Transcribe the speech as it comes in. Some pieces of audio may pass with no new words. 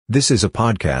This is a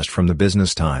podcast from the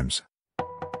Business Times.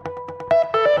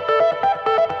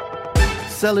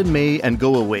 Sell in May and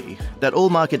go away. That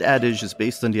old market adage is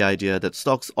based on the idea that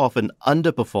stocks often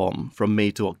underperform from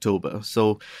May to October,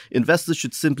 so investors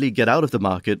should simply get out of the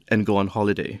market and go on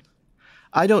holiday.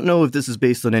 I don't know if this is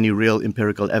based on any real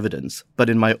empirical evidence, but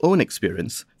in my own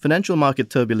experience, financial market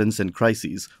turbulence and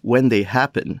crises, when they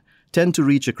happen, tend to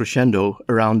reach a crescendo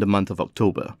around the month of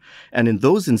October. And in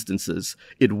those instances,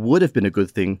 it would have been a good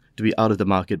thing to be out of the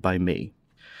market by May.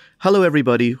 Hello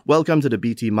everybody, welcome to the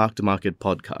BT Mark to Market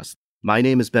podcast. My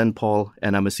name is Ben Paul,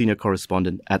 and I'm a senior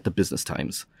correspondent at the Business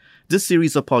Times. This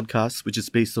series of podcasts, which is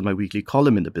based on my weekly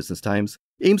column in the Business Times,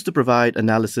 aims to provide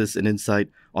analysis and insight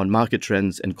on market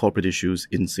trends and corporate issues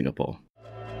in Singapore.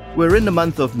 We're in the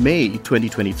month of May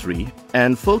 2023,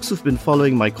 and folks who've been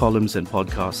following my columns and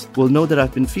podcasts will know that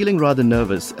I've been feeling rather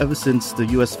nervous ever since the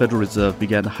US Federal Reserve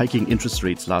began hiking interest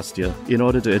rates last year in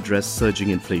order to address surging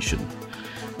inflation.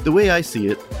 The way I see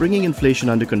it, bringing inflation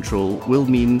under control will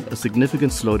mean a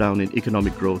significant slowdown in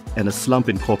economic growth and a slump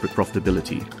in corporate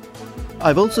profitability.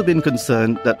 I've also been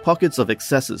concerned that pockets of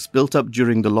excesses built up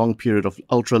during the long period of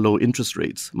ultra-low interest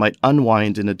rates might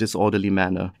unwind in a disorderly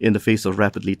manner in the face of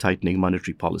rapidly tightening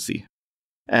monetary policy.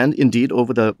 And indeed,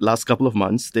 over the last couple of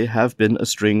months, there have been a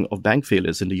string of bank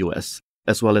failures in the US,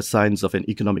 as well as signs of an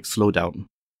economic slowdown.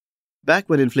 Back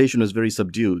when inflation was very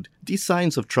subdued, these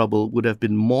signs of trouble would have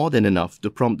been more than enough to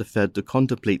prompt the Fed to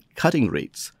contemplate cutting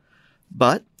rates.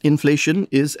 But inflation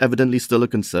is evidently still a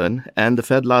concern, and the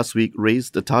Fed last week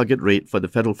raised the target rate for the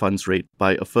federal funds rate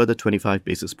by a further 25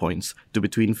 basis points to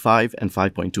between 5 and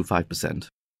 5.25%.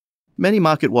 Many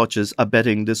market watchers are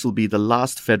betting this will be the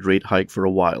last Fed rate hike for a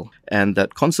while, and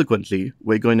that consequently,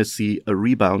 we're going to see a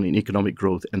rebound in economic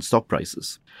growth and stock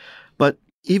prices. But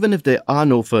even if there are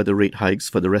no further rate hikes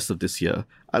for the rest of this year,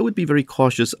 I would be very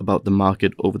cautious about the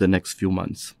market over the next few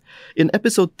months. In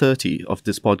episode 30 of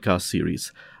this podcast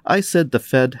series, I said the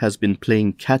Fed has been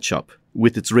playing catch-up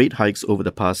with its rate hikes over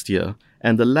the past year,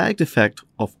 and the lagged effect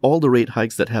of all the rate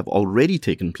hikes that have already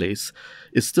taken place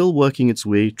is still working its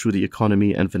way through the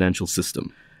economy and financial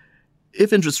system.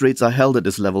 If interest rates are held at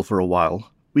this level for a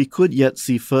while, we could yet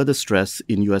see further stress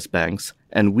in US banks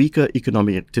and weaker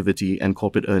economic activity and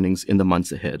corporate earnings in the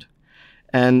months ahead.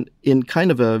 And in kind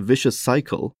of a vicious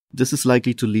cycle, this is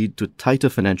likely to lead to tighter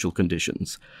financial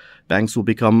conditions. Banks will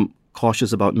become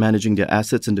cautious about managing their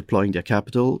assets and deploying their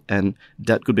capital, and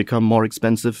debt could become more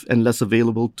expensive and less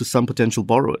available to some potential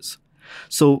borrowers.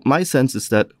 So my sense is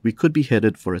that we could be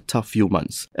headed for a tough few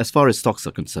months as far as stocks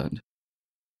are concerned.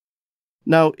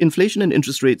 Now, inflation and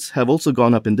interest rates have also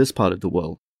gone up in this part of the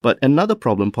world. But another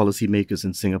problem policymakers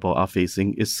in Singapore are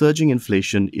facing is surging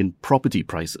inflation in property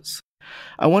prices.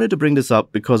 I wanted to bring this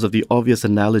up because of the obvious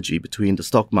analogy between the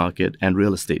stock market and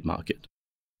real estate market.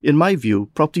 In my view,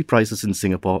 property prices in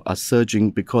Singapore are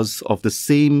surging because of the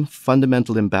same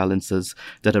fundamental imbalances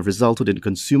that have resulted in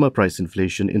consumer price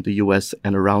inflation in the US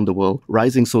and around the world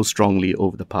rising so strongly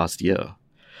over the past year.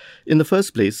 In the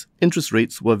first place, interest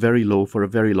rates were very low for a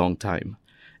very long time.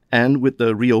 And with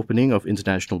the reopening of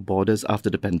international borders after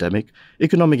the pandemic,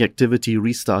 economic activity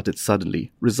restarted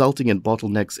suddenly, resulting in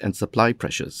bottlenecks and supply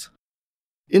pressures.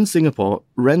 In Singapore,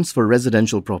 rents for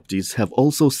residential properties have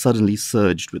also suddenly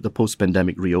surged with the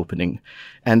post-pandemic reopening,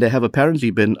 and there have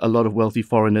apparently been a lot of wealthy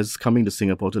foreigners coming to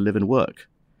Singapore to live and work.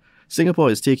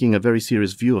 Singapore is taking a very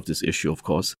serious view of this issue, of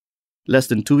course. Less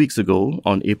than 2 weeks ago,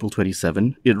 on April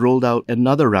 27, it rolled out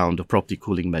another round of property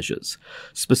cooling measures.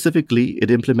 Specifically,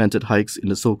 it implemented hikes in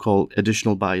the so-called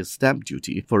additional buyer's stamp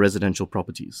duty for residential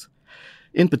properties.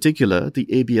 In particular, the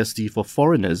ABSD for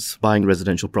foreigners buying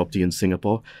residential property in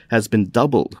Singapore has been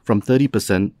doubled from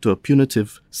 30% to a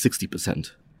punitive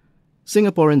 60%.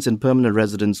 Singaporeans and permanent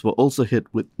residents were also hit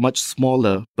with much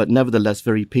smaller but nevertheless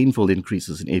very painful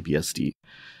increases in ABSD.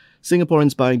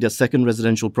 Singaporeans buying their second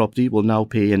residential property will now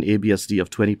pay an ABSD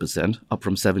of 20%, up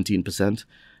from 17%.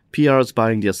 PRs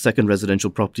buying their second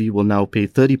residential property will now pay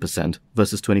 30%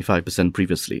 versus 25%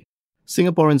 previously.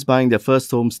 Singaporeans buying their first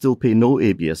home still pay no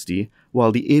ABSD,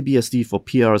 while the ABSD for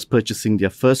PRs purchasing their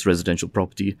first residential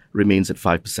property remains at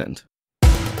 5%.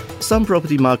 Some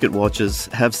property market watchers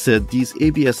have said these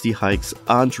ABSD hikes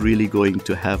aren't really going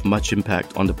to have much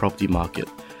impact on the property market.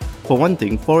 For one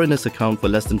thing, foreigners account for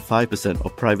less than 5%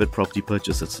 of private property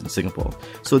purchases in Singapore,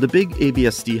 so the big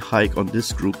ABSD hike on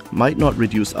this group might not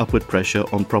reduce upward pressure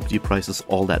on property prices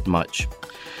all that much.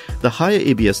 The higher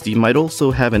ABSD might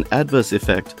also have an adverse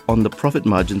effect on the profit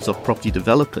margins of property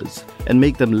developers and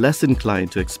make them less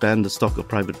inclined to expand the stock of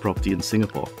private property in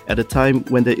Singapore at a time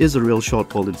when there is a real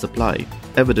shortfall in supply,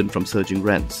 evident from surging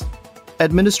rents.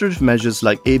 Administrative measures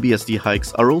like ABSD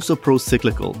hikes are also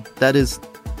pro-cyclical, that is,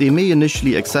 they may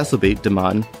initially exacerbate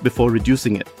demand before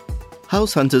reducing it.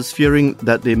 House hunters, fearing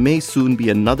that there may soon be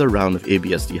another round of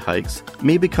ABSD hikes,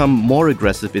 may become more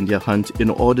aggressive in their hunt in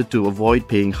order to avoid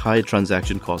paying higher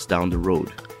transaction costs down the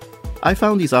road. I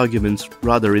found these arguments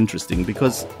rather interesting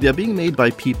because they are being made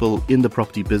by people in the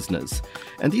property business,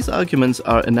 and these arguments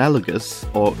are analogous,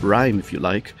 or rhyme if you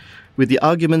like, with the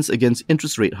arguments against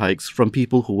interest rate hikes from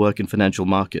people who work in financial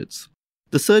markets.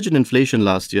 The surge in inflation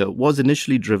last year was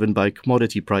initially driven by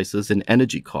commodity prices and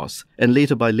energy costs, and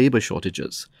later by labor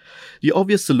shortages. The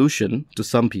obvious solution, to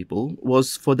some people,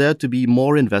 was for there to be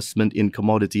more investment in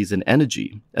commodities and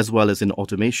energy, as well as in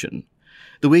automation.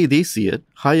 The way they see it,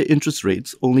 higher interest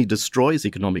rates only destroys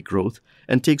economic growth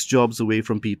and takes jobs away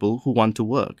from people who want to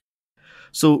work.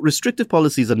 So restrictive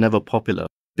policies are never popular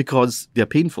because they're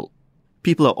painful.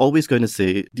 People are always going to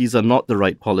say these are not the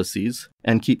right policies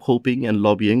and keep hoping and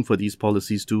lobbying for these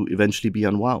policies to eventually be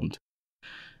unwound.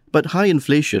 But high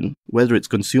inflation, whether it's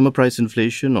consumer price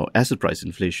inflation or asset price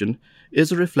inflation,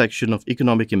 is a reflection of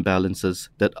economic imbalances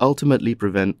that ultimately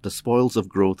prevent the spoils of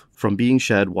growth from being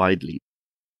shared widely.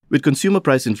 With consumer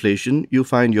price inflation, you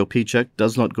find your paycheck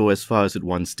does not go as far as it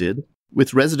once did.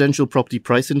 With residential property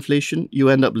price inflation, you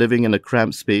end up living in a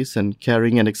cramped space and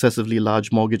carrying an excessively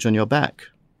large mortgage on your back.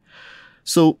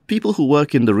 So people who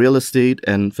work in the real estate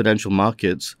and financial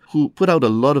markets, who put out a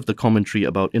lot of the commentary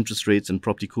about interest rates and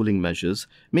property cooling measures,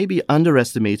 may be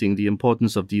underestimating the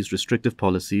importance of these restrictive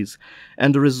policies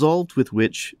and the resolve with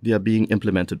which they are being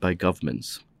implemented by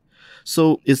governments.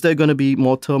 So is there going to be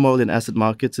more turmoil in asset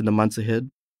markets in the months ahead?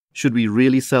 Should we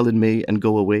really sell in May and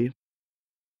go away?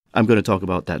 I'm going to talk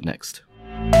about that next.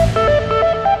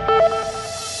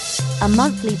 A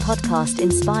monthly podcast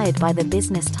inspired by the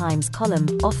Business Times column,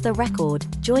 Off the Record,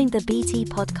 joined the BT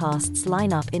Podcasts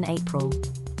lineup in April.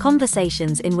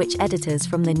 Conversations in which editors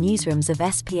from the newsrooms of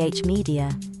SPH Media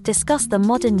discuss the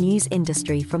modern news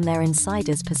industry from their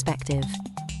insider's perspective.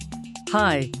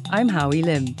 Hi, I'm Howie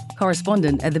Lim,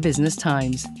 correspondent at the Business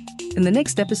Times. In the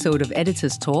next episode of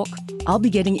Editors Talk, I'll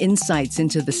be getting insights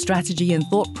into the strategy and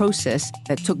thought process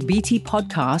that took BT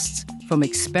Podcasts from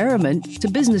experiment to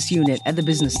business unit at the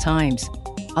Business Times.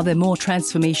 Are there more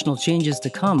transformational changes to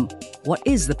come? What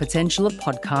is the potential of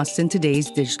podcasts in today's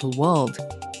digital world?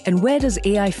 And where does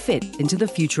AI fit into the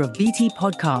future of BT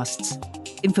Podcasts?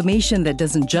 Information that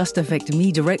doesn't just affect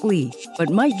me directly, but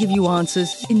might give you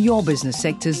answers in your business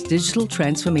sector's digital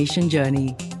transformation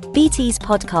journey. BT's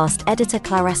podcast editor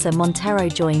Clarissa Montero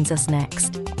joins us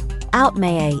next. Out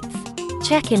May 8th.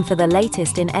 Check in for the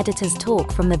latest in Editors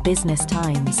Talk from the Business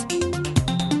Times.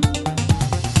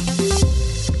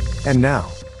 And now,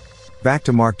 back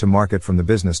to Market from the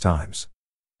Business Times.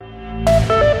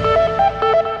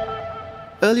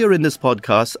 Earlier in this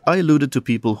podcast, I alluded to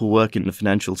people who work in the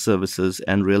financial services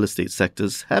and real estate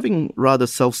sectors having rather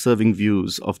self-serving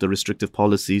views of the restrictive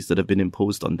policies that have been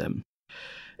imposed on them.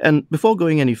 And before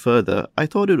going any further, I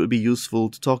thought it would be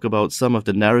useful to talk about some of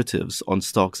the narratives on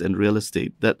stocks and real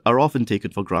estate that are often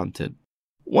taken for granted.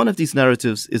 One of these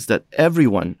narratives is that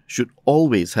everyone should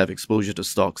always have exposure to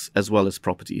stocks as well as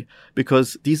property,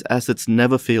 because these assets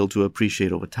never fail to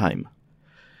appreciate over time.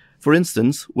 For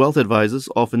instance, wealth advisors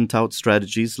often tout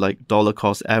strategies like dollar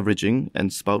cost averaging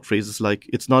and spout phrases like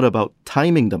it's not about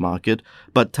timing the market,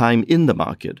 but time in the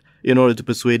market, in order to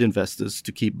persuade investors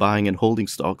to keep buying and holding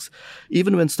stocks,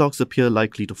 even when stocks appear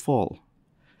likely to fall.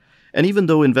 And even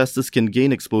though investors can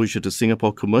gain exposure to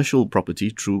Singapore commercial property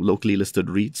through locally listed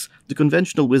REITs, the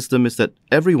conventional wisdom is that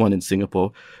everyone in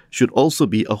Singapore should also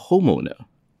be a homeowner.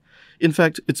 In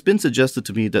fact, it's been suggested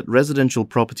to me that residential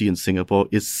property in Singapore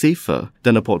is safer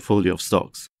than a portfolio of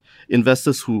stocks.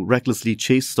 Investors who recklessly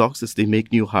chase stocks as they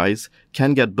make new highs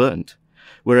can get burnt,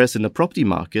 whereas in the property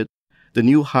market, the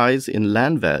new highs in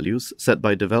land values set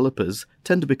by developers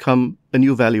tend to become a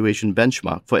new valuation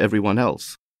benchmark for everyone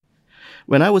else.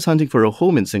 When I was hunting for a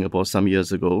home in Singapore some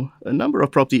years ago, a number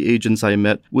of property agents I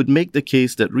met would make the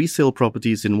case that resale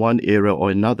properties in one area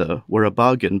or another were a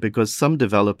bargain because some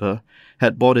developer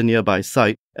had bought a nearby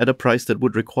site at a price that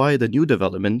would require the new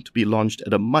development to be launched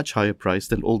at a much higher price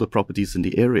than older properties in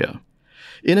the area.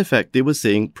 In effect, they were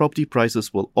saying property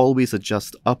prices will always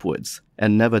adjust upwards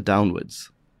and never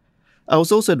downwards. I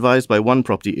was also advised by one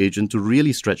property agent to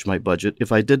really stretch my budget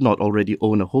if I did not already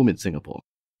own a home in Singapore.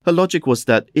 Her logic was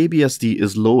that ABSD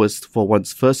is lowest for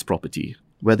one's first property,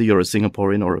 whether you're a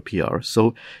Singaporean or a PR,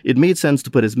 so it made sense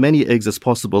to put as many eggs as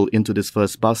possible into this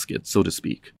first basket, so to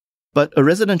speak. But a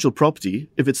residential property,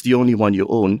 if it's the only one you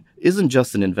own, isn't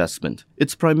just an investment.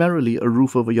 It's primarily a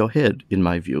roof over your head, in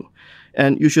my view.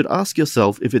 And you should ask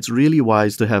yourself if it's really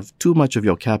wise to have too much of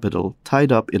your capital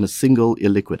tied up in a single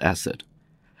illiquid asset.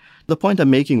 The point I'm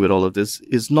making with all of this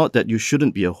is not that you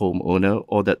shouldn't be a homeowner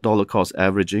or that dollar cost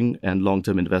averaging and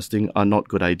long-term investing are not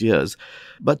good ideas,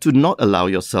 but to not allow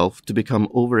yourself to become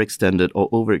overextended or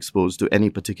overexposed to any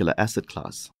particular asset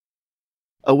class.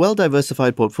 A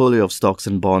well-diversified portfolio of stocks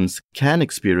and bonds can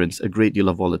experience a great deal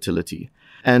of volatility.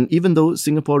 And even though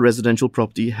Singapore residential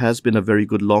property has been a very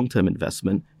good long-term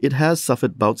investment, it has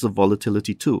suffered bouts of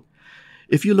volatility too.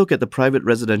 If you look at the Private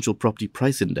Residential Property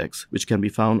Price Index, which can be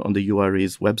found on the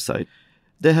URA's website,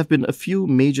 there have been a few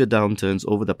major downturns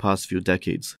over the past few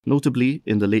decades, notably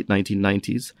in the late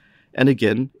 1990s and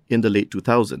again in the late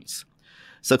 2000s.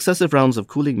 Successive rounds of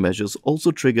cooling measures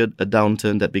also triggered a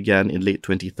downturn that began in late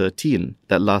 2013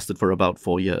 that lasted for about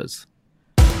 4 years.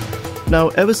 Now,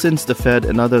 ever since the Fed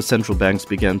and other central banks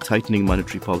began tightening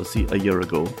monetary policy a year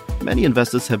ago, many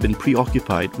investors have been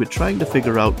preoccupied with trying to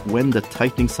figure out when the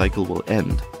tightening cycle will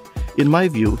end. In my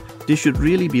view, they should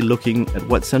really be looking at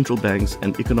what central banks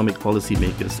and economic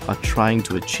policymakers are trying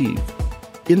to achieve.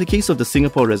 In the case of the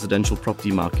Singapore residential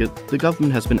property market, the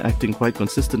government has been acting quite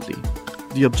consistently.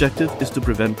 The objective is to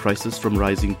prevent prices from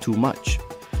rising too much.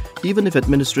 Even if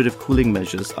administrative cooling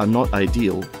measures are not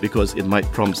ideal because it might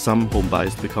prompt some home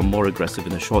buyers to become more aggressive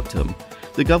in the short term,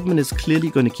 the government is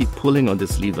clearly going to keep pulling on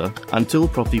this lever until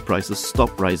property prices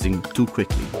stop rising too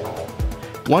quickly.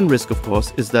 One risk, of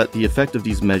course, is that the effect of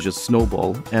these measures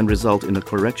snowball and result in a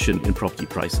correction in property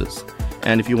prices.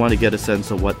 And if you want to get a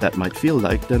sense of what that might feel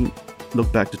like, then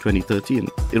look back to 2013.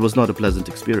 It was not a pleasant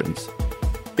experience.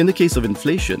 In the case of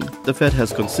inflation, the Fed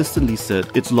has consistently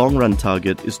said its long-run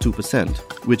target is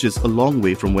 2%, which is a long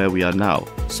way from where we are now.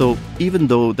 So even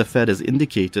though the Fed has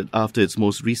indicated after its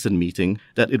most recent meeting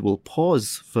that it will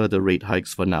pause further rate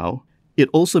hikes for now, it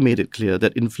also made it clear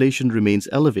that inflation remains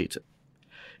elevated.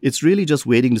 It's really just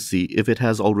waiting to see if it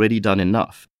has already done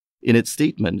enough. In its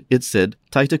statement, it said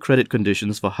tighter credit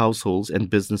conditions for households and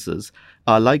businesses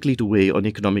are likely to weigh on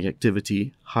economic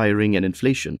activity, hiring, and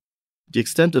inflation. The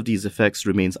extent of these effects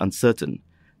remains uncertain.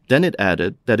 Then it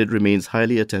added that it remains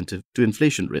highly attentive to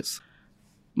inflation risks.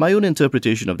 My own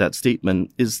interpretation of that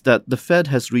statement is that the Fed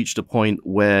has reached a point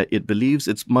where it believes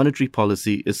its monetary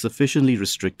policy is sufficiently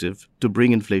restrictive to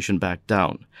bring inflation back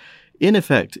down. In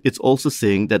effect, it's also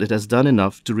saying that it has done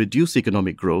enough to reduce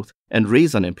economic growth and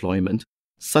raise unemployment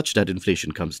such that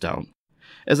inflation comes down.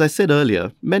 As I said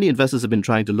earlier, many investors have been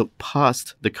trying to look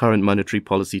past the current monetary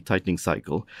policy tightening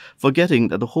cycle, forgetting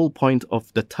that the whole point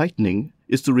of the tightening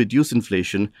is to reduce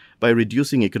inflation by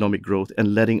reducing economic growth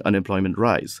and letting unemployment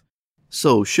rise.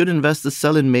 So, should investors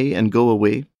sell in May and go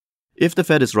away? If the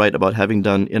Fed is right about having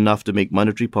done enough to make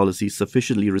monetary policy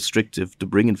sufficiently restrictive to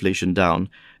bring inflation down,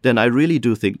 then I really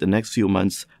do think the next few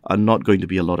months are not going to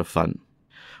be a lot of fun.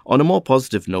 On a more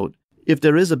positive note, if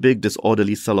there is a big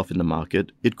disorderly sell-off in the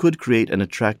market, it could create an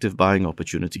attractive buying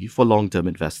opportunity for long-term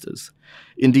investors.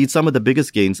 Indeed, some of the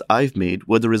biggest gains I've made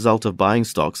were the result of buying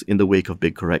stocks in the wake of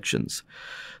big corrections.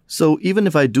 So even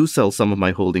if I do sell some of my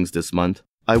holdings this month,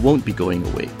 I won't be going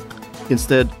away.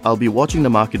 Instead, I'll be watching the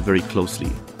market very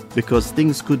closely, because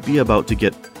things could be about to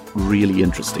get really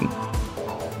interesting.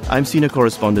 I'm senior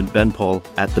correspondent Ben Paul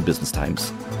at The Business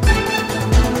Times.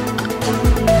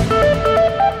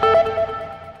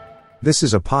 This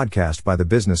is a podcast by The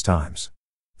Business Times.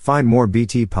 Find more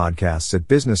BT podcasts at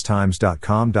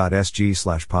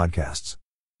businesstimes.com.sg/podcasts.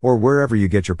 Or wherever you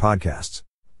get your podcasts.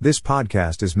 This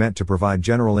podcast is meant to provide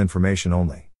general information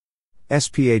only.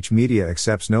 SPH Media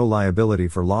accepts no liability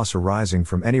for loss arising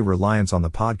from any reliance on the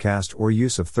podcast or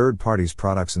use of third parties'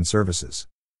 products and services.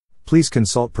 Please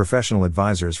consult professional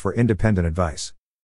advisors for independent advice.